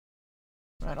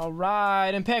All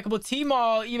right. Impeccable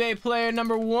TMALL eBay player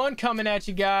number 1 coming at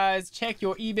you guys. Check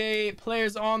your eBay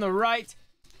players on the right.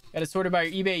 Got it sorted by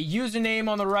your eBay username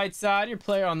on the right side, your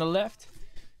player on the left.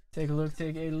 Take a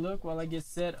look while I get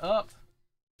set up.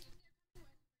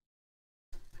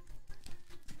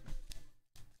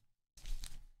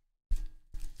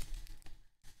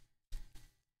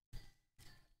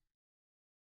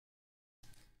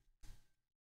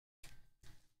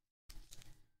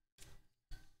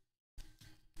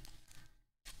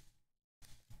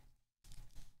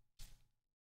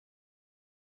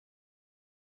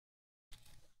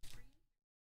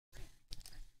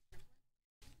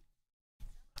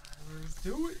 Let's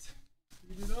do it.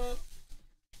 Speed it up.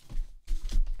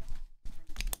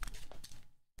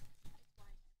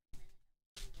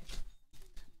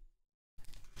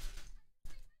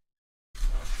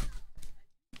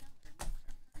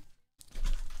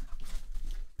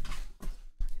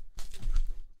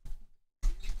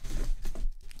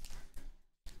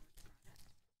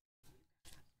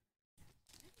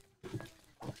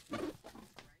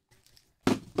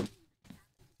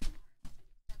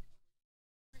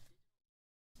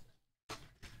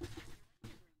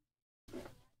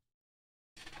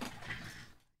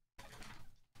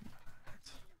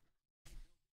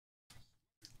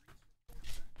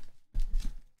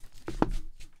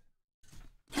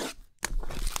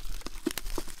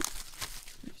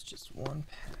 It's just one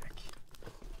pack.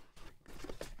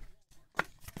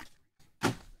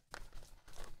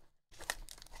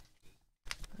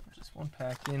 Just one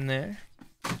pack in there.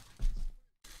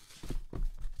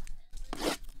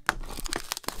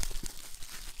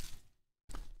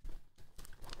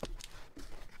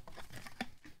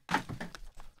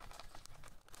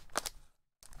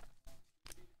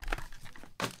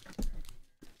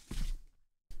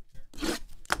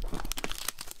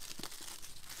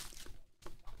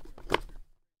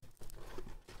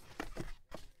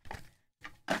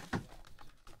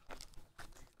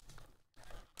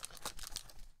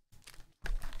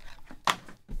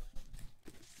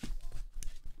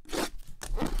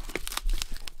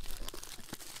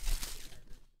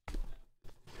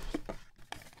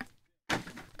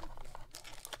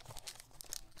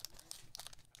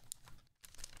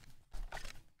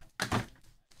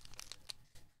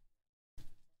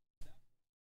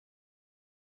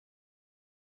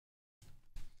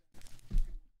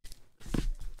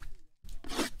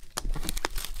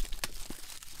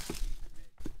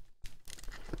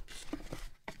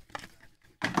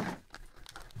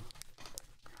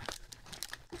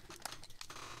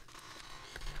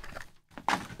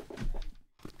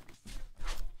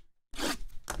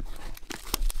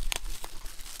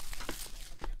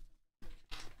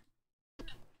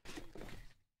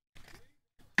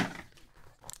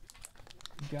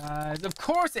 Guys, of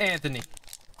course, Anthony.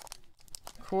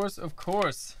 Of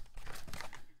course.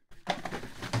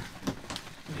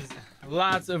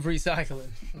 Lots of recycling.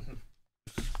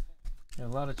 A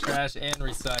lot of trash and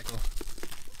recycle.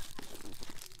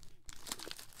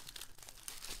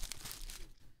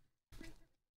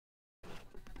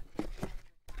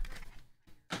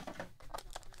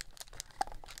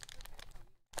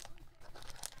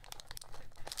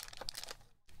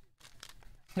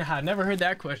 I never heard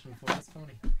that question before. That's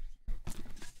funny.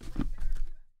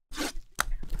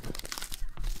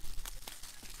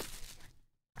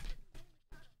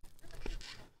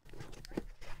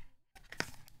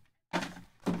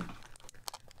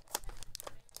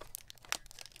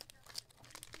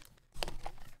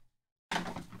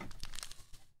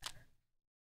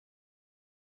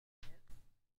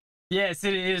 Yes,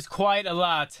 it is quite a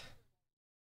lot.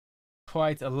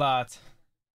 Quite a lot.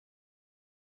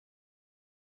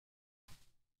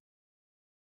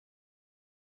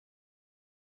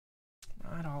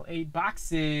 Not all 8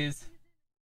 boxes.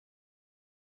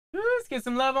 Let's get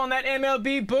some love on that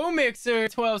MLB Boom Mixer.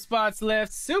 12 spots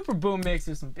left. Super Boom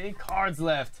Mixer. Some big cards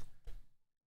left.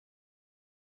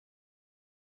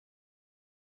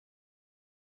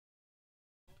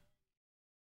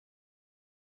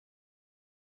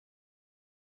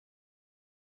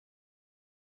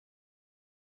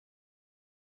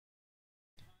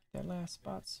 That last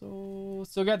spot sold.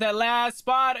 Still got that last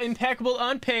spot. Impeccable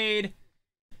unpaid.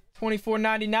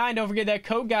 $24.99. Don't forget that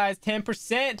code, guys.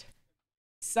 10%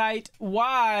 site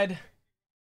wide.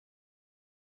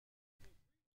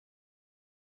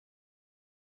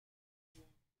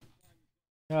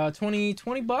 20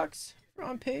 bucks for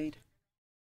unpaid.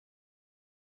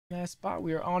 Last spot.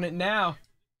 We are on it now.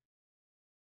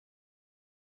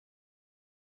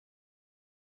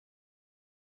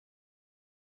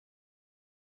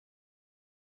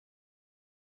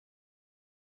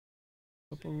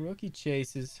 Couple rookie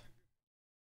chases.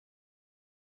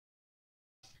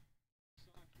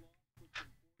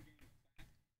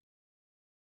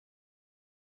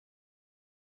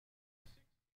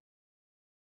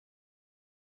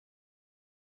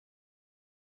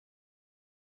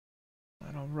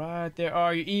 All right, there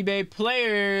are your eBay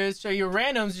players. Show your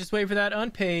randoms. Just wait for that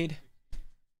unpaid.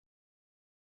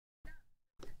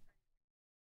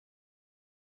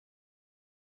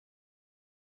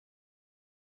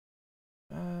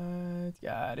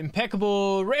 Got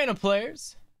Impeccable random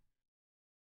players.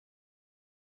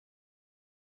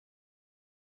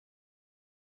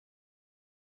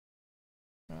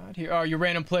 All right, here are your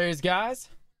random players, guys.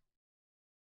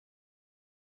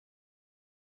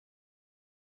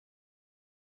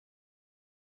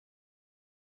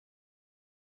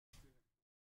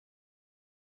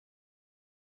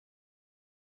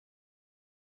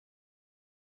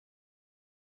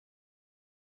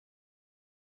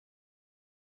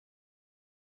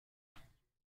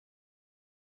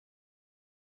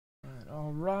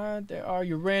 All right, there are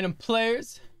your random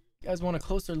players. If you guys want a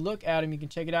closer look at them, you can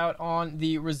check it out on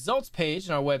the results page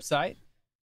on our website.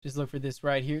 Just look for this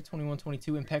right here,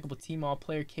 21-22 Impeccable TMALL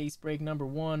player case break number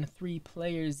 1, 3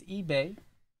 players eBay.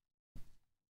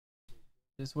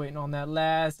 Just waiting on that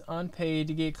last unpaid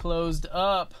to get closed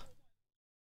up.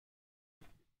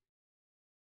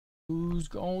 Who's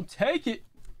gonna take it?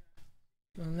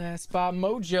 Last spot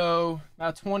mojo,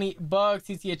 about $20.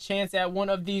 You see a chance at one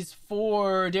of these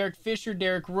 4: Derek Fisher,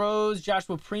 Derek Rose,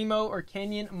 Joshua Primo, or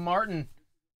Kenyon Martin.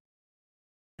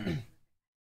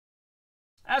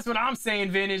 That's what I'm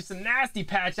saying, Vintage. Some nasty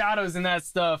patch autos in that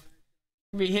stuff.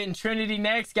 We'll be hitting Trinity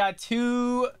next. Got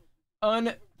two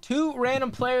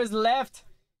random players left.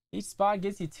 Each spot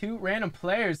gets you 2 random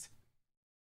players.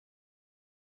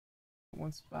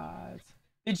 1 spot.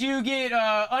 Did you get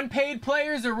unpaid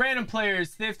players or random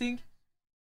players, Thrifting?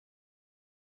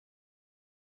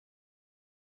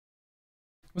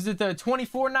 Was it the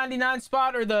 $24.99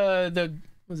 spot or the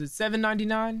was it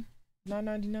 $7.99?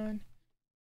 $9.99?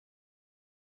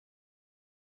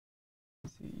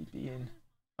 Let's see, being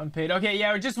unpaid. Okay,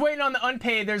 yeah, we're just waiting on the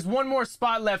unpaid. There's one more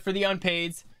spot left for the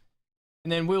unpaids.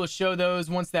 And then we'll show those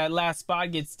once that last spot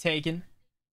gets taken.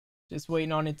 Just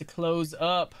waiting on it to close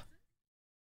up.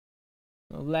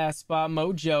 The last spot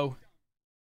mojo.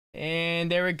 And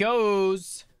there it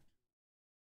goes.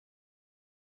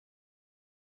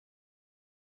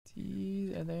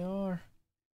 There they are.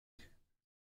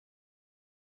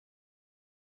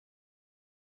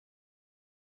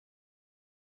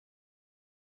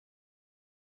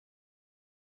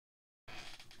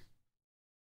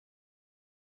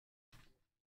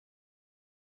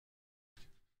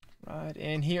 Right,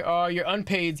 and here are your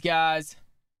unpaids, guys.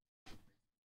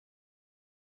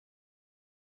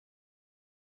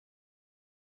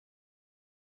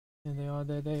 There they are,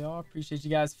 there they are. Appreciate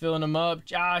you guys filling them up.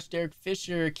 Josh, Derek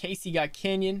Fisher, Casey got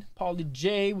Kenyon, Paulie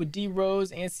J with D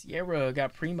Rose, and Sierra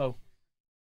got Primo.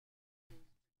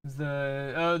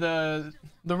 The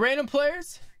random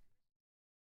players.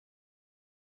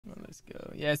 Well, let's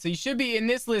go. Yeah, so you should be in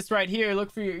this list right here.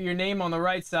 Look for your name on the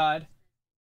right side.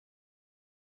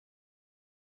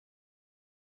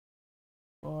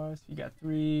 Boss, you got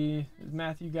 3.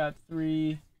 Matthew got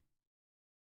 3.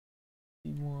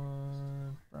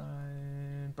 1.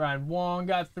 Brian Wong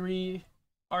got 3.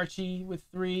 Archie with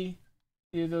 3.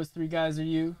 Either of those 3 guys are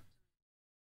you.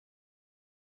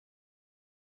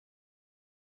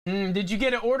 Did you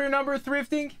get an order number,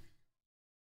 Thrifting?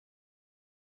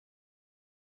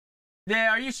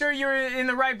 Yeah, are you sure you're in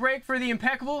the right break for the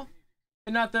Impeccable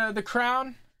and not the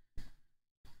Crown?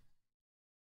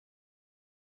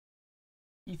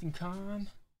 Ethan Kahn.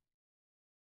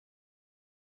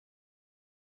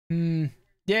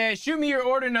 Yeah, shoot me your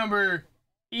order number,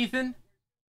 Ethan.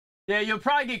 Yeah, you'll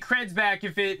probably get creds back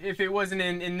if it wasn't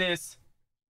in this.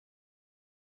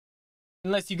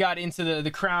 Unless you got into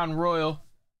the Crown Royal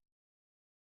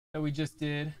that we just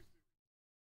did.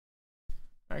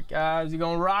 Alright guys, you're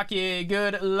gonna rock it.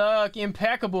 Good luck,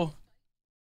 Impeccable.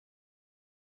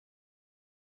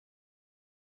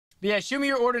 But yeah, shoot me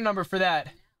your order number for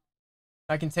that.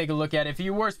 I can take a look at it. If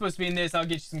you were supposed to be in this, I'll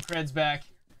get you some creds back.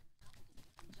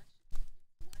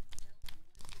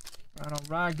 All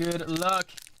right, good luck.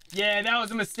 Yeah, that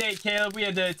was a mistake, Caleb. We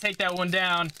had to take that one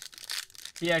down.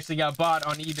 He actually got bought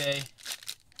on eBay.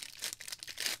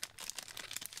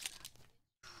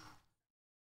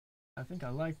 I think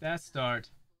I like that start.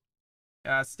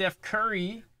 Steph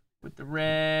Curry with the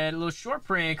red, a little short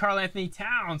print. Karl Anthony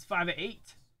Towns,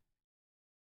 5/8.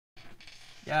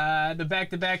 The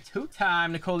back-to-back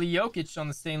 2-time Nikola Jokic on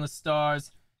the stainless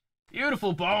stars.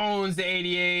 Beautiful bones to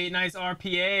 88. Nice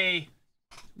RPA.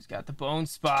 Who's got the bone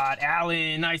spot?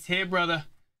 Allen. Nice hit, brother.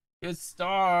 Good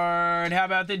start. How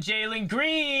about the Jalen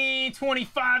Green?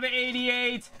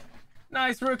 25/88.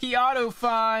 Nice rookie auto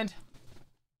find.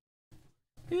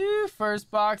 Ooh,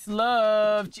 first box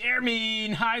love. Jeremy.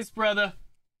 Nice, brother.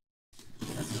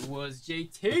 was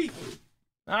JT.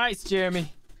 Nice,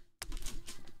 Jeremy.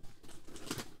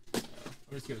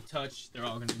 We're just gonna touch. They're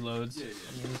all gonna be loads. Yeah.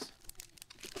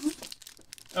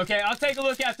 Okay, I'll take a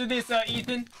look after this,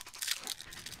 Ethan.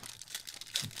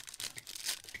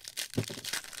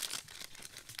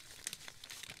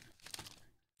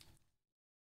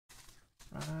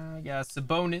 I got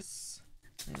Sabonis.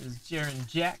 There's Jaren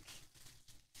Jack.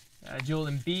 Joel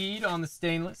Embiid on the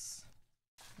stainless.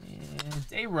 And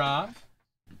Day-Rob.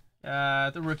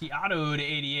 The rookie auto to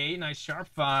 88. Nice sharp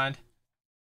find.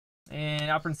 And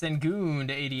Alperen Sengun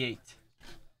to 88.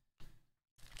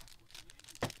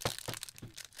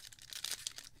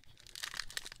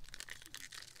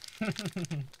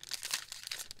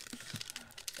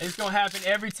 It's gonna happen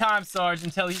every time, Sarge,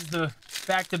 until he's the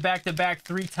back-to-back-to-back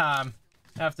 3-time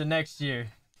after next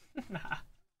year.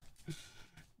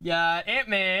 Got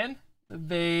Ant-Man, the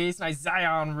base, nice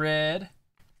Zion red.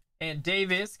 And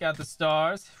Davis got the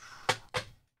stars.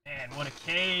 Man, what a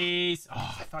case.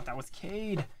 Oh, I thought that was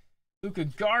Cade. Luka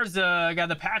Garza got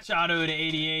the patch auto to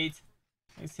 88.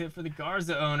 Nice hit for the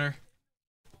Garza owner.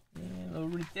 And a little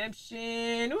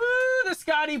redemption. Woo! The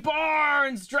Scotty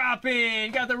Barnes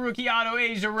dropping. Got the rookie auto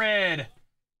Asia red.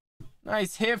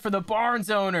 Nice hit for the Barnes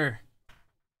owner.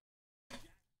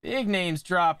 Big names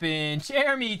dropping.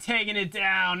 Jeremy taking it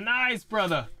down. Nice,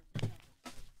 brother.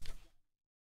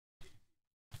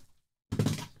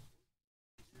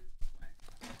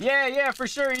 Yeah, for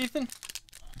sure, Ethan.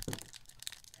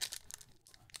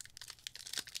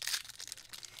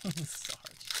 Sorry.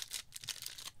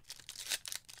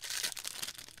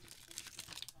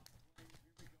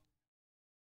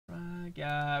 I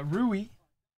got Rui.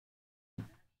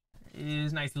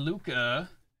 Is nice Luka.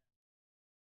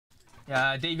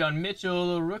 Davion Mitchell,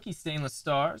 little rookie stainless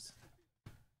stars.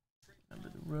 Remember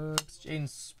the rooks. Jaden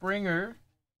Springer.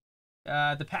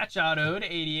 The patch auto to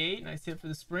 88. Nice hit for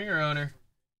the Springer owner.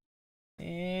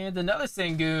 And another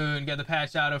Sengun. Got the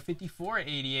patch auto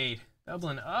 54/88.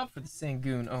 Doubling up for the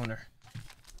Sengun owner.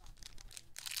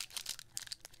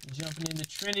 Jumping into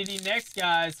Trinity next,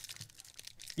 guys.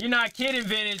 You're not kidding,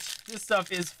 Vintage. This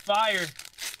stuff is fire.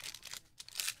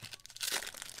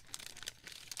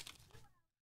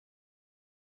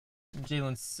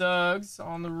 Jalen Suggs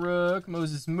on the rook.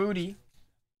 Moses Moody.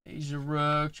 Asia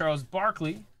rook. Charles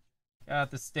Barkley.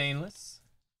 Got the stainless.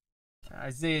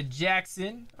 Isaiah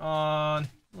Jackson on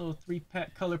a little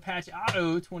 3-color patch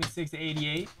auto,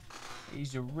 26/88.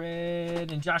 Asia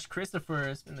red. And Josh Christopher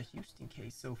has been the Houston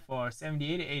case so far,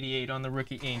 78/88 on the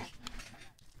rookie ink.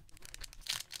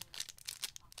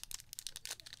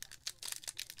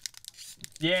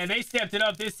 Yeah, they stepped it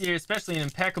up this year, especially in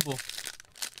Impeccable.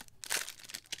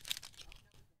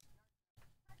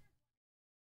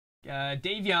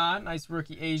 Davion, nice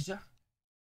rookie Asia.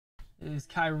 Is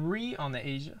Kyrie on the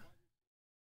Asia.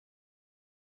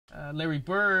 Larry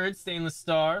Bird, stainless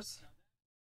stars.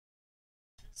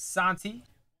 Santi,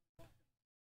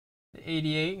 the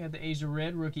 88, got the Asia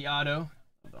red rookie auto.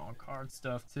 The on card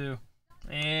stuff too.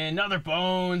 And another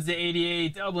Bones, the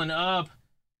 88, doubling up.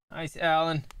 Nice,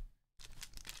 Allen.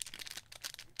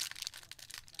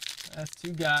 That's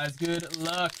 2 guys. Good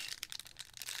luck.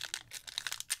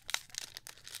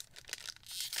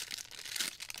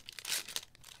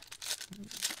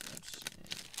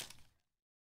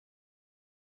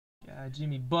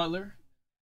 Jimmy Butler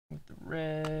with the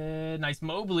red. Nice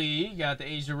Mobley. Got the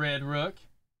Asia red rook.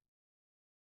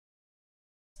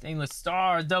 Stainless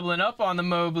stars doubling up on the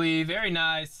Mobley. Very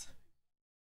nice.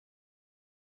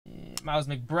 And Miles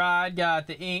McBride got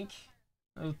the ink.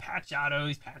 Oh, patch auto.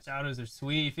 These patch autos are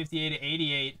sweet.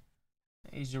 58/88.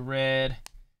 Asia red.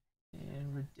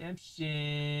 And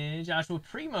redemption. Joshua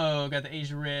Primo got the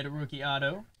Asia red rookie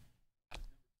auto.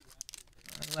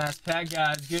 Last pack,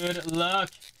 guys. Good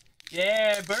luck.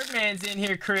 Yeah, Birdman's in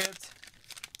here, Crypt.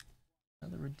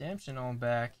 Another redemption on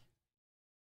back.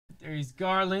 There's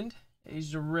Garland.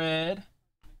 Asia red.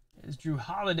 There's Drew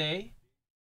Holiday.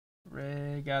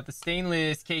 Red got the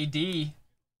stainless KD.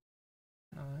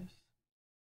 Nice.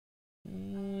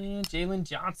 And Jalen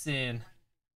Johnson.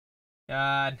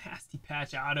 Got nasty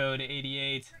patch auto to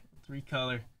 88.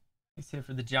 3-color. Nice hit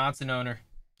for the Johnson owner.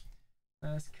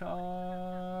 Last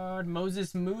card.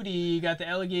 Moses Moody. Got the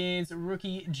Elegance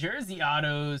rookie jersey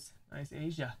autos. Nice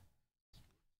Asia.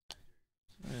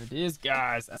 There it is,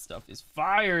 guys. That stuff is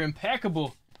fire.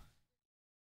 Impeccable.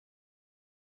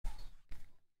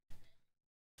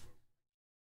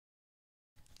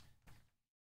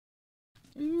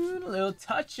 Ooh, a little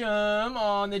touch 'em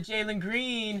on the Jalen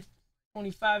Green.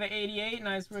 25/88.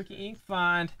 Nice rookie ink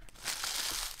find.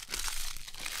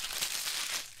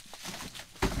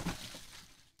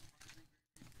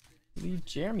 believe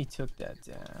Jeremy took that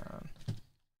down.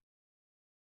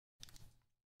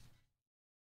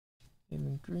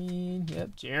 Jalen Green.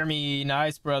 Yep, Jeremy.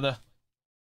 Nice, brother.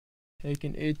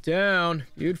 Taking it down.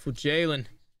 Beautiful, Jalen.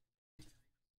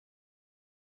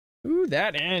 Ooh,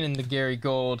 that and in the Gary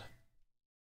Gold.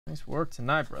 Nice work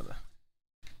tonight, brother.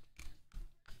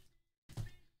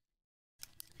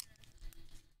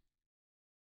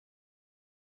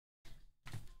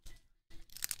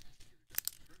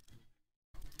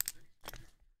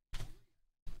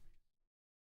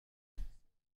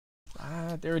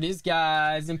 There it is,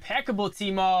 guys. Impeccable,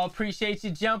 TMALL. Appreciate you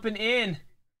jumping in.